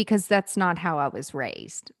because that's not how I was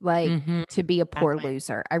raised. Like Mhm. to be a poor Exactly.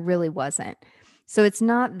 loser, I really wasn't. So it's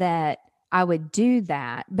not that I would do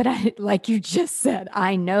that, but I, like you just said,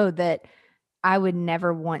 I know that I would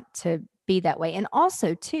never want to be that way. And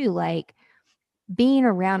also too, like being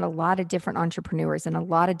around a lot of different entrepreneurs and a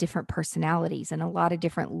lot of different personalities and a lot of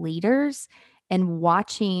different leaders, and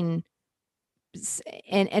watching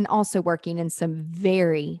and also working in some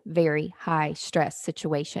very, very high stress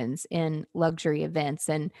situations in luxury events,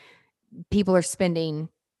 and people are spending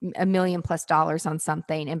 $1 million+ on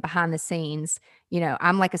something, and behind the scenes,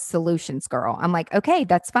 I'm like a solutions girl. I'm like, okay,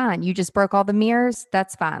 that's fine, you just broke all the mirrors,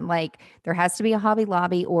 that's fine, like there has to be a Hobby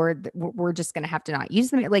Lobby, or we're just going to have to not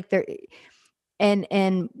use them, like there. And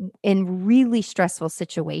in really stressful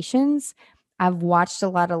situations, I've watched a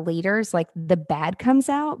lot of leaders, like the bad comes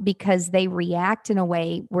out because they react in a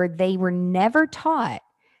way where they were never taught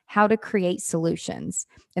how to create solutions.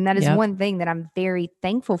 And that is Yep. one thing that I'm very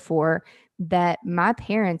thankful for, that my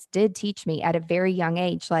parents did teach me at a very young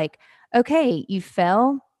age. Like, okay, you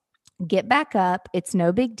fell, get back up. It's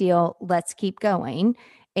no big deal. Let's keep going.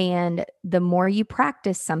 And the more you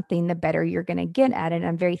practice something, the better you're going to get at it. And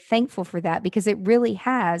I'm very thankful for that because it really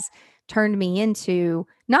has turned me into,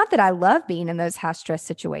 not that I love being in those high stress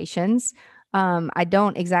situations. I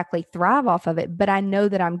don't exactly thrive off of it, but I know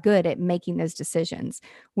that I'm good at making those decisions.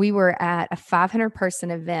 We were at a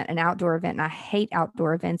 500-person event, an outdoor event, and I hate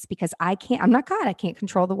outdoor events because I'm not God, I can't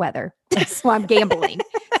control the weather. So I'm gambling.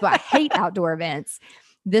 So I hate outdoor events.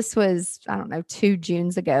 This was, I don't know, 2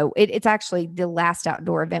 Junes ago. It's actually the last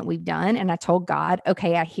outdoor event we've done. And I told God,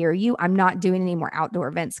 okay, I hear you. I'm not doing any more outdoor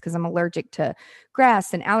events because I'm allergic to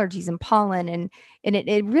grass and allergies and pollen. And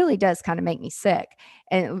it really does kind of make me sick,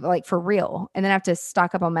 and like for real. And then I have to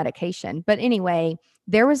stock up on medication. But anyway,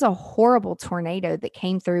 there was a horrible tornado that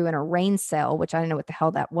came through in a rain cell, which I don't know what the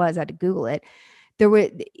hell that was. I had to Google it.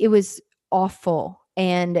 It was awful.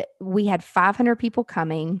 And we had 500 people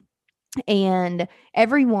coming, and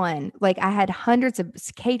everyone, like I had hundreds of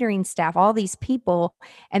catering staff, all these people,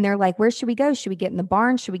 and they're like, where should we go? Should we get in the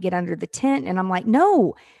barn? Should we get under the tent? And I'm like,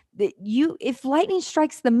 no, if lightning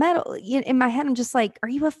strikes the metal, in my head, I'm just like, are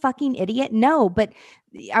you a fucking idiot? No, but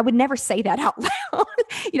I would never say that out loud.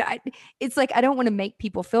 It's like, I don't want to make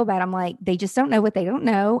people feel bad. I'm like, they just don't know what they don't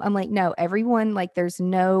know. I'm like, no, everyone, like there's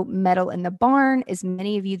no metal in the barn. As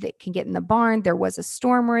many of you that can get in the barn, there was a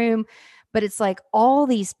storm room. But it's like all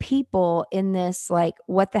these people in this, like,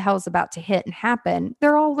 what the hell's about to hit and happen?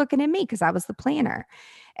 They're all looking at me because I was the planner.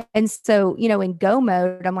 And so, in go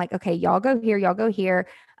mode, I'm like, okay, y'all go here, y'all go here.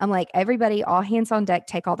 I'm like, everybody, all hands on deck,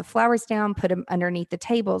 take all the flowers down, put them underneath the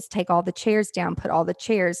tables, take all the chairs down, put all the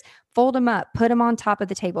chairs, fold them up, put them on top of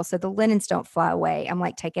the table so the linens don't fly away. I'm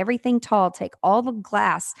like, take everything tall, take all the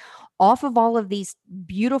glass off of all of these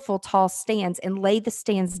beautiful tall stands and lay the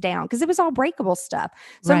stands down because it was all breakable stuff.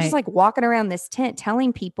 So I'm just like walking around this tent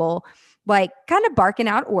telling people, like kind of barking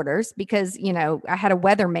out orders because, I had a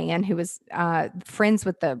weatherman who was friends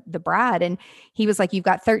with the bride, and he was like, you've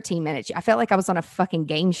got 13 minutes. I felt like I was on a fucking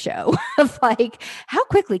game show of like, how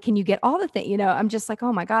quickly can you get all the things? I'm just like,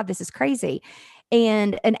 oh my God, this is crazy.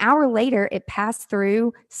 And an hour later, it passed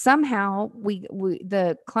through. Somehow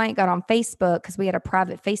the client got on Facebook because we had a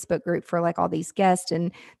private Facebook group for like all these guests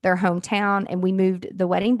in their hometown. And we moved the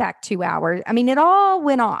wedding back 2 hours. I mean, it all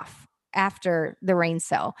went off after the rain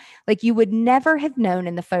cell. Like you would never have known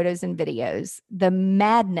in the photos and videos, the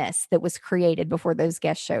madness that was created before those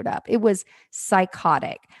guests showed up. It was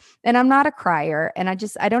psychotic. And I'm not a crier, and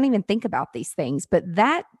I don't even think about these things. But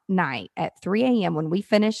that night at 3 a.m. when we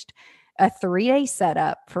finished a 3-day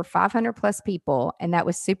setup for 500 plus people, and that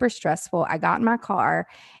was super stressful, I got in my car,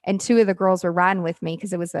 and 2 of the girls were riding with me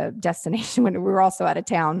because it was a destination when we were also out of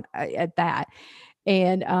town at that.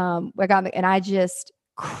 And I just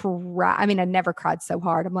cry. I mean, I never cried so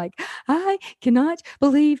hard. I'm like, I cannot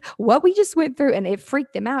believe what we just went through. And it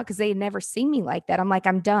freaked them out because they had never seen me like that. I'm like,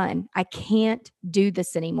 I'm done. I can't do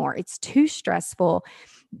this anymore. It's too stressful.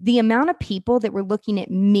 The amount of people that were looking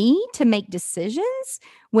at me to make decisions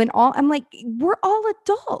I'm like, we're all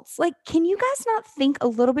adults. Like, can you guys not think a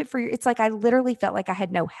little bit it's like, I literally felt like I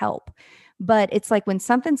had no help. But it's like when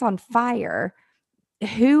something's on fire,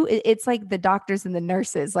 it's like the doctors and the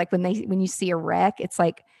nurses, like when you see a wreck, it's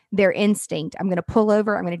like their instinct. I'm going to pull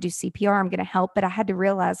over. I'm going to do CPR. I'm going to help. But I had to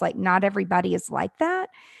realize like not everybody is like that.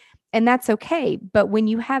 And that's okay. But when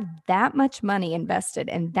you have that much money invested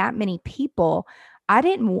and that many people, I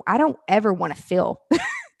don't ever want to feel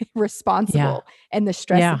responsible and the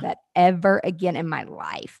stress of that ever again in my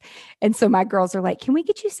life. And so my girls are like, can we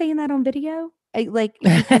get you saying that on video? Like,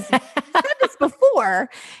 because you said this before.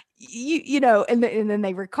 And then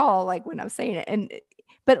they recall like when I'm saying it,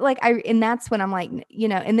 but like and that's when I'm like,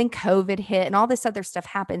 and then COVID hit and all this other stuff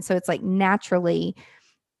happened. So it's like naturally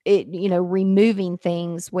removing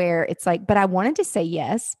things where it's like, but I wanted to say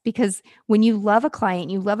yes, because when you love a client,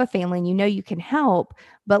 you love a family and you can help,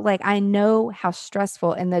 but like, I know how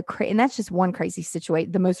stressful and that's just one crazy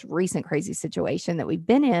situation, the most recent crazy situation that we've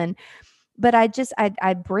been in. But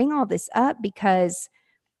I bring all this up because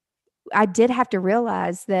I did have to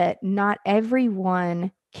realize that not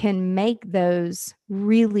everyone can make those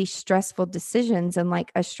really stressful decisions in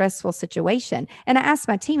like a stressful situation. And I asked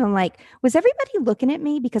my team, I'm like, was everybody looking at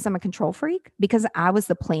me because I'm a control freak? Because I was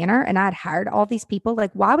the planner and I'd hired all these people?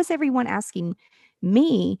 Like, why was everyone asking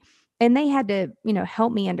me? And they had to,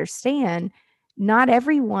 help me understand not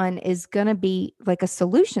everyone is going to be like a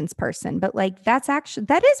solutions person, but like that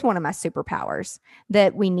is one of my superpowers,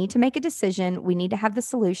 that we need to make a decision. We need to have the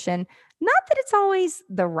solution. Not that it's always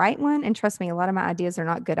the right one. And trust me, a lot of my ideas are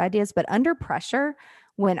not good ideas, but under pressure,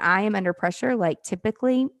 when I am under pressure, like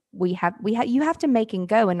typically you have to make and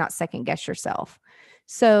go and not second guess yourself.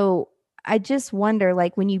 So I just wonder,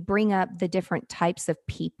 like when you bring up the different types of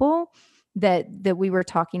people that we were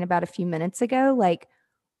talking about a few minutes ago, like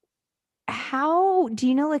how do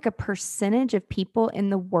you know like a percentage of people in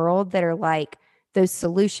the world that are like those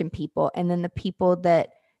solution people and then the people that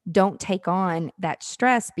don't take on that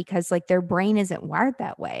stress because like their brain isn't wired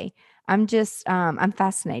that way? I'm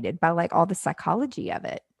fascinated by like all the psychology of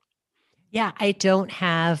it. Yeah, I don't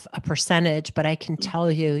have a percentage, but I can tell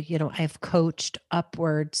you, I've coached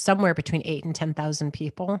upward somewhere between 8 and 10,000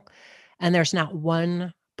 people, and there's not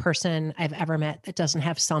one person I've ever met that doesn't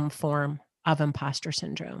have some form of imposter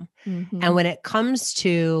syndrome. And Mm-hmm. when it comes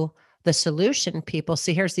to the solution people,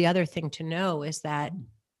 see, here's the other thing to know is that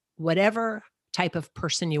whatever type of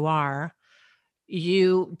person you are,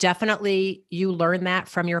 you learn that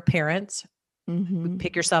from your parents. Mm-hmm.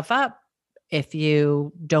 Pick yourself up. If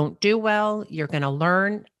you don't do well, you're going to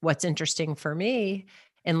learn. What's interesting for me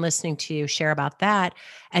in listening to you share about that,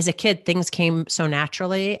 as a kid, things came so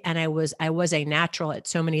naturally, and I was a natural at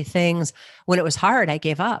so many things. When it was hard, I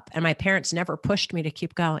gave up, and my parents never pushed me to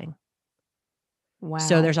keep going. So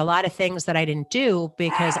Wow. there's a lot of things that I didn't do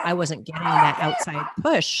because I wasn't getting that outside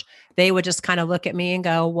push. They would just kind of look at me and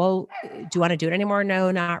go, "Well, do you want to do it anymore?"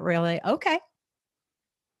 No, not really. Okay.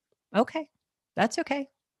 Okay. That's okay.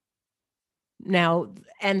 Now,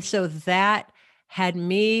 and so that had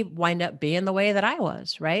me wind up being the way that I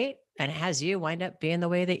was, right? And it has you wind up being the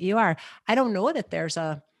way that you are. I don't know that there's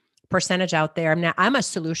a percentage out there. Now, I'm a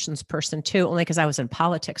solutions person too, only because I was in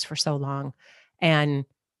politics for so long. And,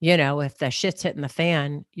 if the shit's hitting the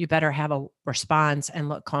fan, you better have a response and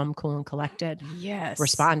look calm, cool, and collected Yes.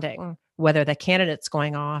 responding, whether the candidate's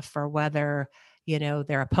going off or whether,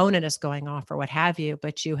 their opponent is going off or what have you,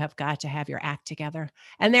 but you have got to have your act together.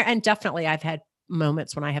 And definitely I've had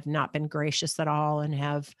moments when I have not been gracious at all and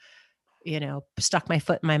have, stuck my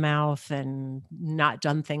foot in my mouth and not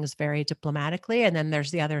done things very diplomatically. And then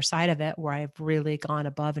there's the other side of it where I've really gone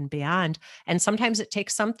above and beyond. And sometimes it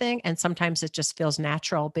takes something and sometimes it just feels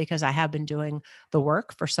natural because I have been doing the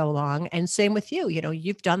work for so long. And same with you,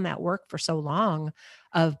 you've done that work for so long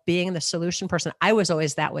of being the solution person. I was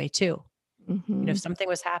always that way too. If Mm-hmm. something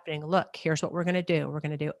was happening, look, here's what we're going to do. We're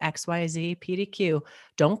going to do X, Y, Z, P to Q.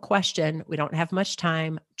 Don't question. We don't have much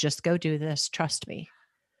time. Just go do this. Trust me,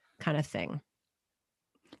 kind of thing.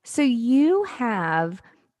 So you have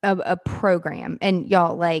a program, and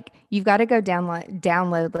y'all, like, you've got to go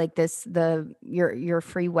download like your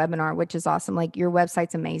free webinar, which is awesome. Like, your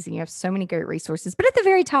website's amazing. You have so many great resources. But at the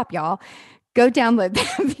very top, y'all, go download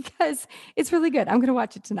them because it's really good. I'm gonna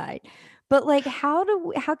watch it tonight. But like, how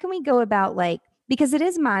can we go about, like, because it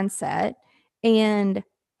is mindset, and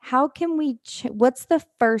how can what's the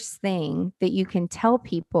first thing that you can tell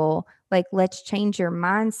people, like, let's change your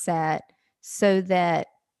mindset so that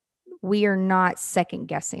we are not second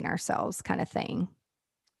guessing ourselves, kind of thing?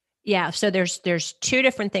 Yeah. So there's two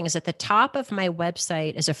different things. At the top of my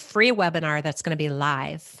website is a free webinar that's going to be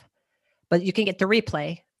live, but you can get the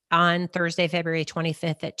replay on Thursday, February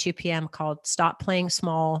 25th at 2 p.m. called Stop Playing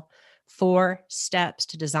Small: 4 Steps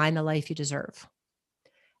to Design the Life You Deserve.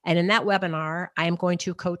 And in that webinar, I'm going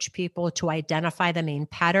to coach people to identify the main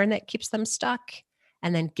pattern that keeps them stuck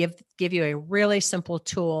and then give you a really simple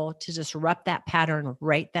tool to disrupt that pattern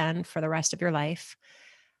right then for the rest of your life.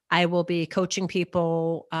 I will be coaching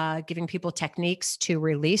people, giving people techniques to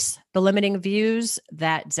release the limiting views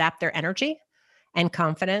that zap their energy and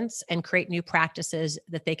confidence and create new practices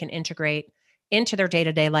that they can integrate into their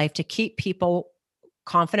day-to-day life to keep people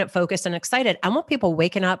confident, focused, and excited. I want people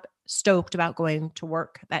waking up stoked about going to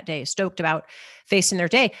work that day, stoked about facing their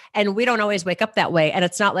day. And we don't always wake up that way. And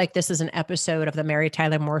it's not like this is an episode of the Mary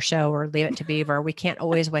Tyler Moore Show or Leave It to Beaver. We can't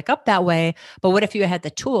always wake up that way. But what if you had the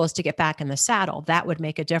tools to get back in the saddle? That would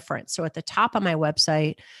make a difference. So at the top of my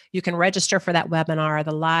website, you can register for that webinar.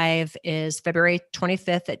 The live is February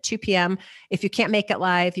 25th at 2 p.m. If you can't make it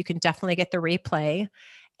live, you can definitely get the replay.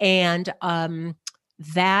 And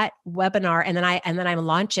that webinar, and then I'm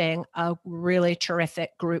launching a really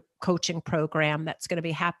terrific group coaching program that's going to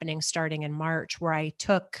be happening starting in March, where I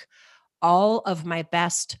took all of my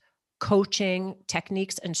best coaching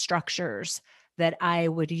techniques and structures that I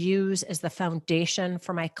would use as the foundation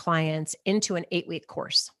for my clients into an 8-week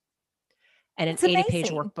course and an It's 80-page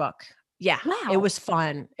amazing. workbook. Yeah, it Wow. was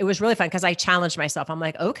fun. It was really fun because I challenged myself. I'm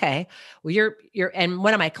like, okay, well, you're, and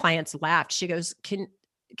one of my clients laughed. She goes, can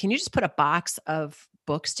you just put a box of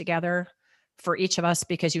books together for each of us?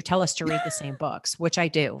 Because you tell us to read the same books, which I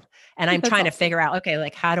do. And I'm That's trying to awesome. figure out, okay,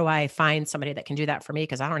 like, how do I find somebody that can do that for me?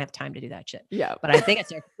 Because I don't have time to do that shit. Yep. But I think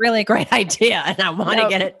it's a really great idea and I want to Yep.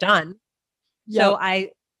 get it done. So Yep.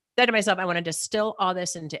 I said to myself, I want to distill all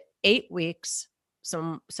this into 8 weeks,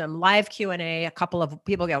 some live Q&A, a couple of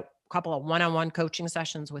people get a couple of one-on-one coaching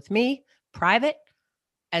sessions with me, private,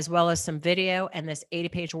 as well as some video and this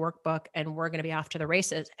 80-page workbook. And we're going to be off to the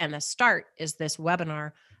races. And the start is this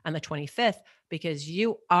webinar on the 25th, because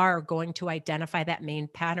you are going to identify that main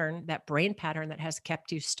pattern, that brain pattern that has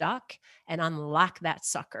kept you stuck, and unlock that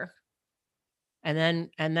sucker. And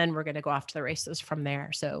then we're going to go off to the races from there.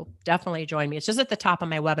 So definitely join me. It's just at the top of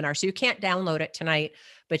my webinar. So you can't download it tonight,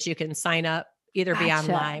 but you can sign up, either be on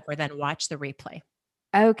live or then watch the replay.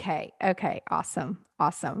 Okay. Awesome.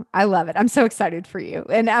 I love it. I'm so excited for you.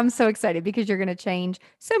 And I'm so excited because you're going to change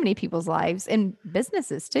so many people's lives and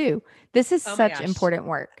businesses too. This is such important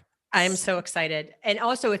work. I'm so excited. And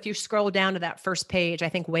also, if you scroll down to that first page, I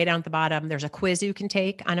think way down at the bottom, there's a quiz you can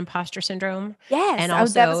take on imposter syndrome. Yes. And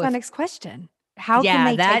also, that was my next question. How can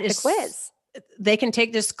they take the quiz? They can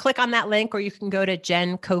just click on that link, or you can go to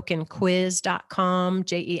jenkokenquiz.com,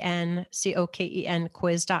 JENCOKEN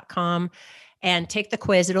quiz.com, and take the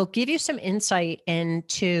quiz. It'll give you some insight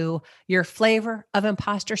into your flavor of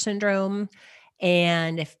imposter syndrome.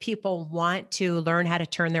 And if people want to learn how to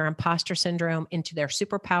turn their imposter syndrome into their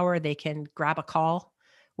superpower, they can grab a call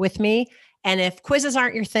with me. And if quizzes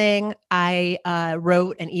aren't your thing, I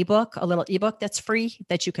wrote a little ebook that's free,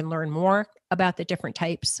 that you can learn more about the different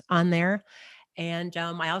types on there. And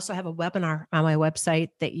I also have a webinar on my website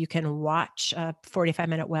that you can watch, a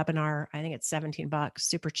 45-minute webinar. I think it's $17,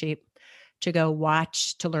 super cheap to go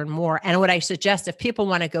watch to learn more. And what I suggest, if people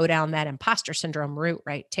want to go down that imposter syndrome route,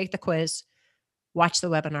 right, take the quiz, watch the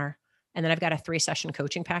webinar, and then I've got a 3-session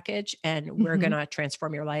coaching package, and we're going to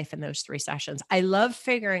transform your life in those 3 sessions. I love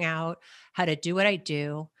figuring out how to do what I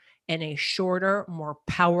do in a shorter, more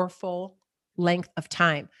powerful length of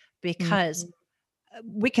time, because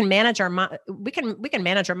we can manage our mind. We can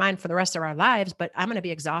manage our mind for the rest of our lives, but I'm going to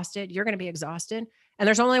be exhausted. You're going to be exhausted. And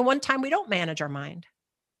there's only one time we don't manage our mind.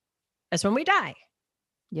 That's when we die.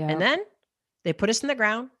 Yeah. And then they put us in the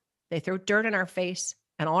ground, they throw dirt in our face,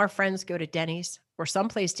 and all our friends go to Denny's or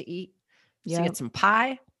someplace to eat. So get some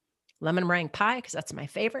pie, lemon meringue pie, because that's my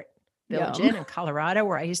favorite. Village Inn in Colorado,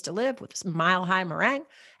 where I used to live, with this mile-high meringue.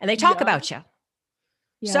 And they talk about you.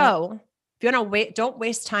 So if you want to don't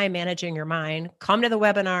waste time managing your mind. Come to the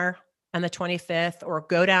webinar on the 25th, or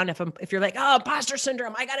go down. If you're like, oh, imposter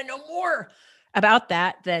syndrome, I got to know more about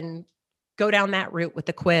that, then go down that route with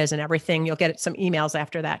the quiz and everything. You'll get some emails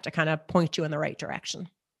after that to kind of point you in the right direction.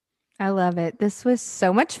 I love it. This was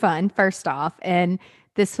so much fun, first off, and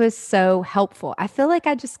this was so helpful. I feel like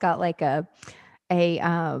I just got like a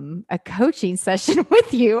coaching session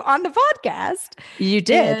with you on the podcast. You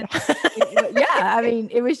did. Yeah. I mean,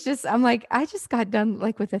 it was just, I'm like, I just got done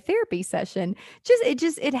like with a therapy session.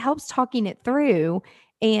 It helps talking it through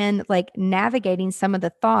and like navigating some of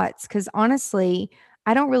the thoughts. Cause honestly,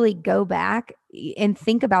 I don't really go back and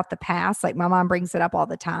think about the past. Like my mom brings it up all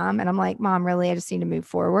the time. And I'm like, Mom, really, I just need to move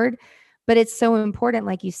forward. But it's so important,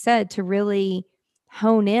 like you said, to really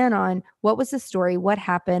hone in on what was the story, what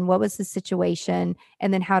happened, what was the situation,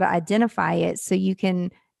 and then how to identify it so you can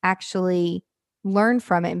actually learn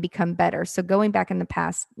from it and become better. So going back in the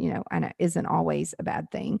past, I know isn't always a bad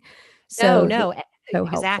thing. So no, so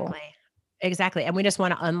exactly. Exactly. And we just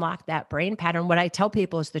want to unlock that brain pattern. What I tell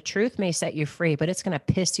people is the truth may set you free, but it's going to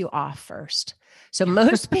piss you off first. So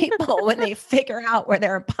most people, when they figure out where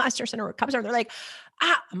their imposter syndrome comes from, they're like,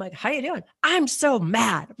 I'm like, how you doing? I'm so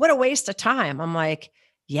mad. What a waste of time. I'm like,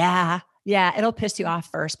 yeah, it'll piss you off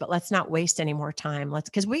first, but let's not waste any more time.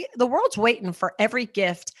 Because the world's waiting for every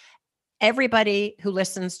gift everybody who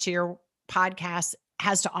listens to your podcast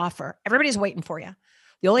has to offer. Everybody's waiting for you.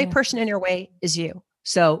 The only person in your way is you.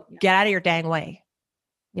 So get out of your dang way.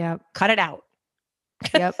 Yep. Cut it out.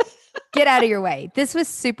 Yep. Get out of your way. This was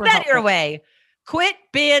super helpful. Get out of your way. Quit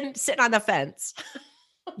being sitting on the fence.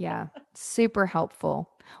 Yeah. Super helpful.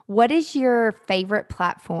 What is your favorite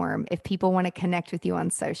platform if people want to connect with you on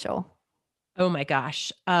social? Oh my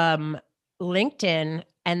gosh. LinkedIn.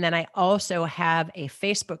 And then I also have a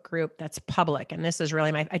Facebook group that's public. And this is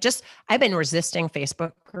really I've been resisting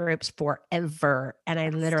Facebook groups forever. And I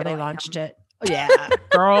literally launched it. Yeah,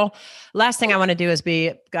 girl. Last thing I want to do is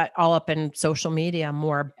got all up in social media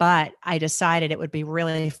more, but I decided it would be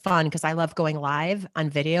really fun because I love going live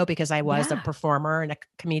on video because I was a performer and a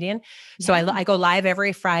comedian. So I go live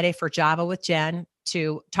every Friday for Java with Jen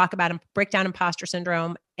to talk about and break down imposter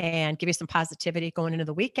syndrome and give you some positivity going into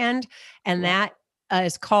the weekend. And that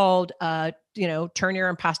is called, turn your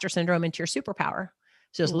imposter syndrome into your superpower.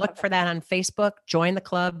 So just look for that on Facebook, join the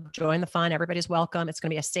club, join the fun. Everybody's welcome. It's going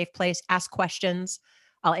to be a safe place. Ask questions.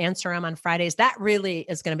 I'll answer them on Fridays. That really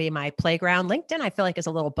is going to be my playground. LinkedIn, I feel like, is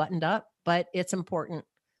a little buttoned up, but it's important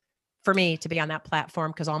for me to be on that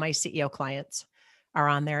platform because all my CEO clients are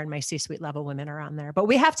on there and my C-suite level women are on there. But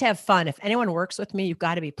we have to have fun. If anyone works with me, you've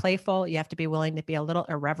got to be playful. You have to be willing to be a little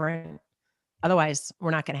irreverent. Otherwise,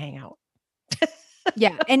 we're not going to hang out.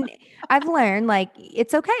 Yeah. And I've learned like,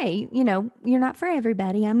 it's okay. You're not for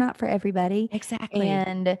everybody. I'm not for everybody. Exactly.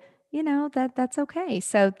 And that's okay.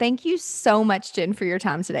 So thank you so much, Jen, for your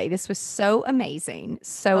time today. This was so amazing.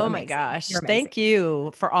 So amazing. My gosh. You're amazing. Thank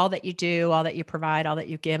you for all that you do, all that you provide, all that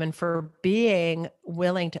you give, and for being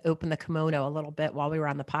willing to open the kimono a little bit while we were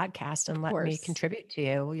on the podcast and let me contribute to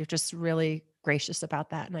you. You're just really gracious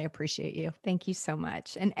about that. And I appreciate you. Thank you so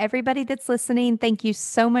much. And everybody that's listening, thank you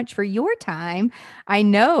so much for your time. I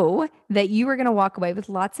know that you are going to walk away with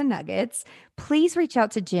lots of nuggets. Please reach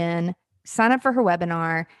out to Jen, sign up for her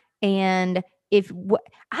webinar. And I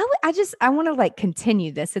want to like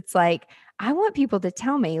continue this. It's like, I want people to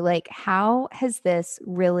tell me like, how has this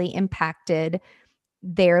really impacted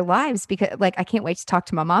their lives? Because like, I can't wait to talk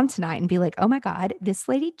to my mom tonight and be like, oh my God, this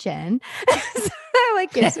lady Jen. So I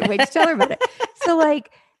can't wait to tell her about it. So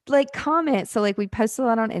like comment. So like we post a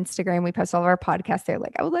lot on Instagram. We post all of our podcasts there.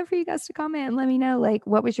 Like, I would love for you guys to comment and let me know like,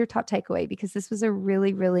 what was your top takeaway? Because this was a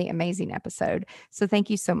really, really amazing episode. So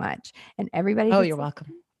thank you so much. And everybody. Oh, you're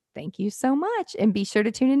welcome. Thank you so much. And be sure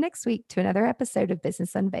to tune in next week to another episode of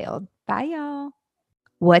Business Unveiled. Bye, y'all.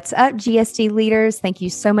 What's up, GSD leaders? Thank you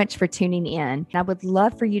so much for tuning in. I would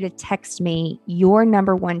love for you to text me your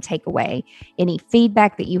number one takeaway, any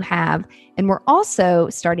feedback that you have. And we're also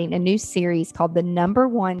starting a new series called The Number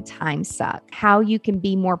One Time Suck, how you can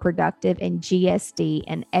be more productive in GSD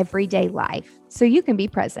and everyday life so you can be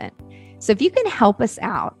present. So if you can help us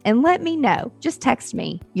out and let me know, just text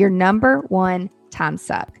me your number one time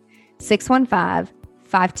suck.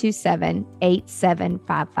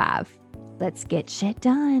 615-527-8755. Let's get shit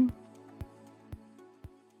done.